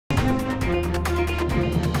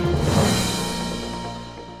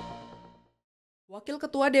Wakil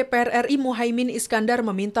Ketua DPR RI Muhaimin Iskandar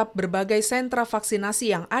meminta berbagai sentra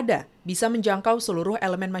vaksinasi yang ada bisa menjangkau seluruh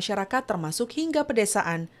elemen masyarakat termasuk hingga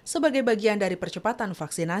pedesaan sebagai bagian dari percepatan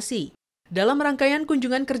vaksinasi. Dalam rangkaian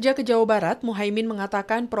kunjungan kerja ke Jawa Barat, Muhaimin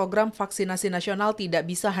mengatakan program vaksinasi nasional tidak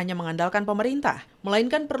bisa hanya mengandalkan pemerintah,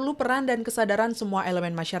 melainkan perlu peran dan kesadaran semua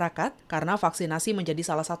elemen masyarakat karena vaksinasi menjadi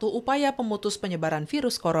salah satu upaya pemutus penyebaran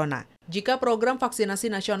virus corona. Jika program vaksinasi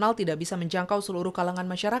nasional tidak bisa menjangkau seluruh kalangan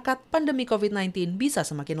masyarakat, pandemi COVID-19 bisa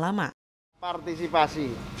semakin lama. Partisipasi,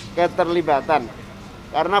 keterlibatan,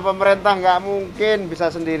 karena pemerintah nggak mungkin bisa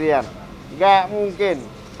sendirian, nggak mungkin,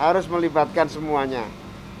 harus melibatkan semuanya.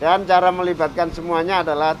 Dan cara melibatkan semuanya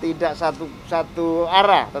adalah tidak satu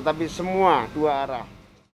arah, tetapi semua dua arah.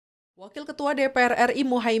 Wakil Ketua DPR RI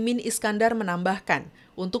Muhaimin Iskandar menambahkan,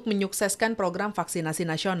 untuk menyukseskan program vaksinasi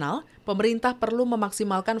nasional, pemerintah perlu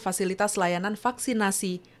memaksimalkan fasilitas layanan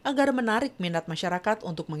vaksinasi agar menarik minat masyarakat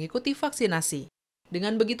untuk mengikuti vaksinasi.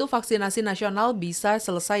 Dengan begitu, vaksinasi nasional bisa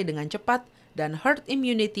selesai dengan cepat dan herd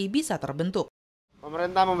immunity bisa terbentuk.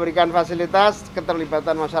 Pemerintah memberikan fasilitas,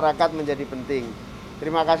 keterlibatan masyarakat menjadi penting.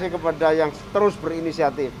 Terima kasih kepada yang terus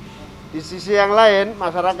berinisiatif. Di sisi yang lain,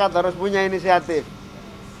 masyarakat harus punya inisiatif.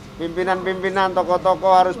 Pimpinan-pimpinan, tokoh-tokoh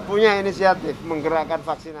harus punya inisiatif menggerakkan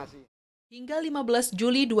vaksinasi. Hingga 15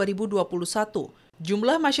 Juli 2021,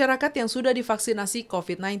 jumlah masyarakat yang sudah divaksinasi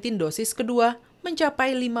COVID-19 dosis kedua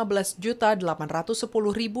mencapai 15.810.099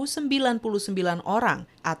 orang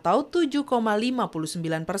atau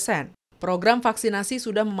 7,59%. Program vaksinasi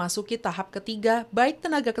sudah memasuki tahap ketiga baik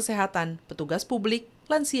tenaga kesehatan, petugas publik,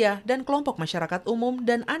 lansia, dan kelompok masyarakat umum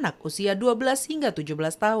dan anak usia 12 hingga 17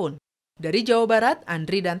 tahun. Dari Jawa Barat,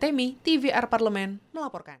 Andri dan Temi, TVR Parlemen,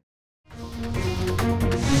 melaporkan.